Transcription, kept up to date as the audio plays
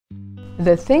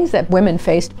the things that women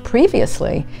faced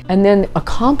previously and then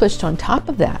accomplished on top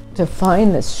of that, to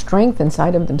find the strength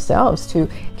inside of themselves to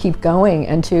keep going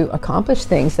and to accomplish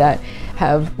things that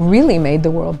have really made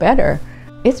the world better.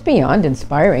 It's beyond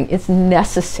inspiring. It's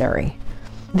necessary.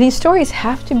 These stories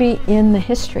have to be in the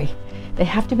history. They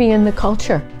have to be in the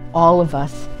culture. All of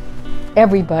us,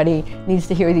 everybody needs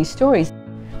to hear these stories.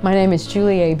 My name is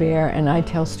Julie Hébert, and I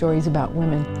tell stories about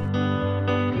women.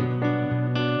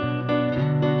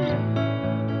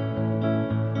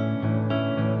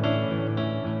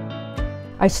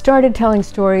 I started telling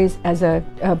stories as a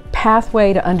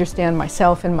pathway to understand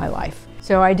myself and my life.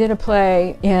 So I did a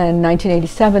play in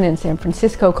 1987 in San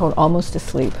Francisco called Almost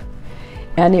Asleep.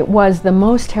 And it was the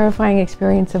most terrifying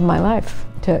experience of my life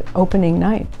to opening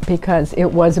night because it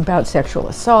was about sexual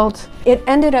assault. It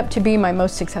ended up to be my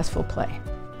most successful play.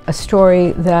 A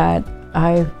story that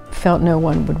I felt no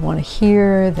one would want to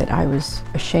hear, that I was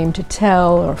ashamed to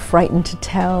tell or frightened to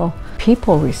tell.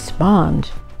 People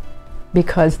respond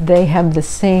because they have the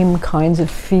same kinds of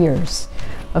fears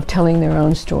of telling their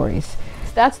own stories.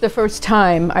 That's the first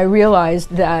time I realized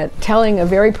that telling a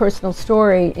very personal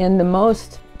story in the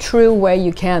most true way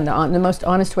you can, the most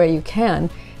honest way you can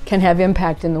have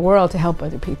impact in the world to help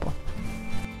other people.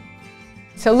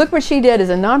 So Look What She Did is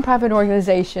a nonprofit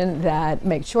organization that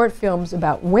makes short films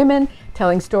about women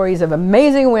telling stories of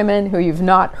amazing women who you've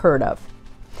not heard of.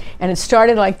 And it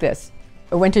started like this.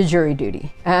 I went to jury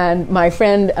duty, and my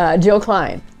friend Jill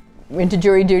Klein went to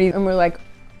jury duty, and we're like,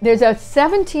 there's a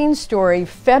 17-story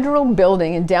federal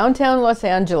building in downtown Los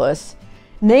Angeles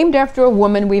named after a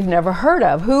woman we've never heard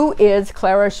of. Who is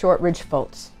Clara Shortridge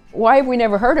Foltz? Why have we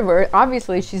never heard of her?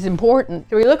 Obviously, she's important.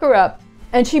 So we look her up,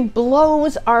 and she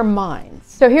blows our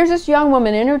minds. So here's this young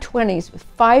woman in her 20s with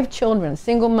 5 children, a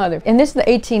single mother, and this is the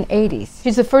 1880s.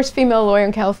 She's the first female lawyer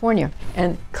in California.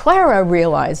 And Clara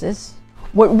realizes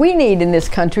what we need in this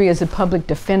country is a public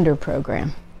defender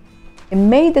program. It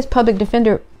made this public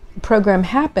defender program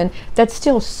happen that's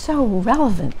still so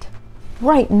relevant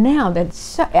right now, that's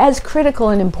so, as critical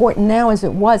and important now as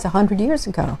it was 100 years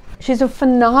ago. She's a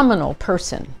phenomenal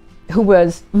person who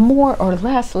was more or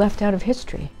less left out of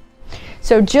history.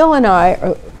 So Jill and I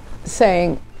are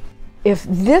saying, if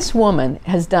this woman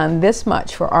has done this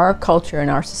much for our culture and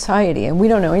our society, and we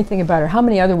don't know anything about her, how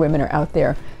many other women are out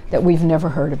there that we've never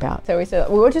heard about? So we said,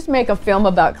 we'll just make a film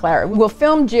about Clara. We'll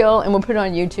film Jill and we'll put it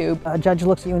on YouTube. A judge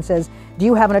looks at you and says, do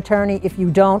you have an attorney? If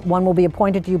you don't, one will be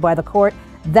appointed to you by the court.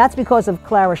 That's because of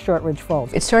Clara Shortridge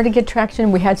Foltz. It started to get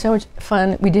traction. We had so much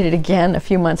fun. We did it again a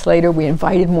few months later. We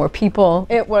invited more people.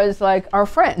 It was like our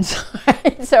friends.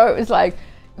 Right? So it was like,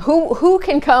 who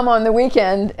can come on the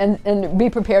weekend and be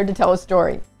prepared to tell a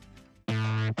story?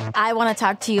 I want to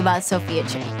talk to you about Sophia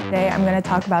Chang. Today I'm going to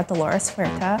talk about Dolores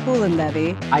Huerta, Hula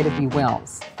Levy, Ida B.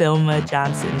 Wells, Thelma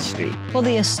Johnson Street. Well,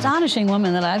 the astonishing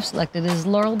woman that I've selected is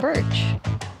Laurel Birch.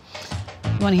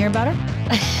 You want to hear about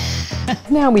her?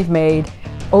 Now we've made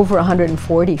over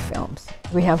 140 films.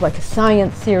 We have like a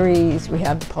science series, we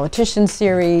have the politician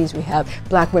series, we have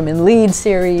Black Women Lead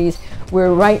series.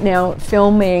 We're right now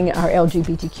filming our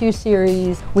LGBTQ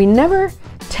series. We never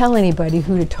tell anybody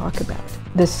who to talk about.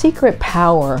 The secret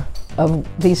power of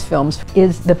these films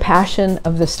is the passion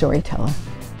of the storyteller.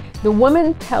 The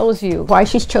woman tells you why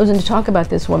she's chosen to talk about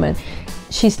this woman.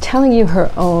 She's telling you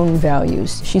her own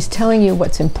values. She's telling you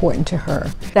what's important to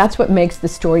her. That's what makes the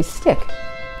story stick.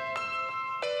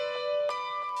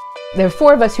 There are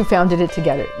 4 of us who founded it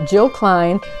together. Jill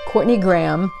Klein, Courtney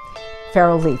Graham,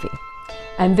 Farrell Levy.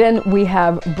 And then we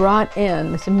have brought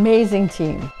in this amazing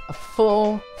team, a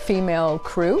full female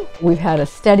crew. We've had a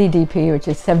steady DP, which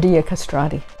is Sevdia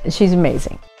Castrati. She's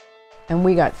amazing. And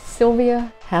we got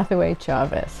Sylvia Hathaway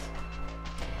Chavez.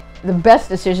 The best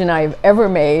decision I've ever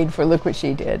made for Look What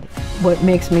She Did. What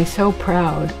makes me so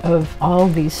proud of all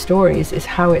these stories is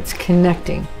how it's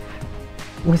connecting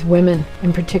with women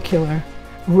in particular,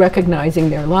 recognizing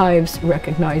their lives,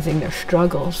 recognizing their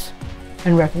struggles,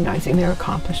 and recognizing their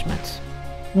accomplishments.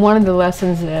 One of the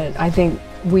lessons that I think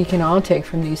we can all take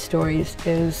from these stories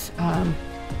is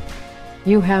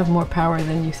you have more power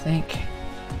than you think.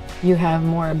 You have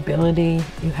more ability,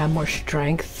 you have more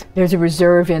strength. There's a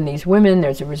reserve in these women,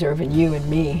 there's a reserve in you and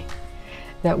me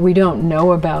that we don't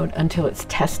know about until it's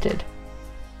tested.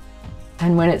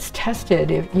 And when it's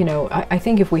tested, I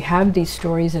think if we have these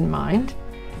stories in mind,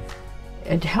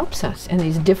 it helps us in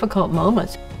these difficult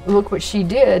moments. Look what she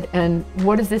did, and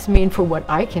what does this mean for what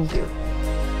I can do?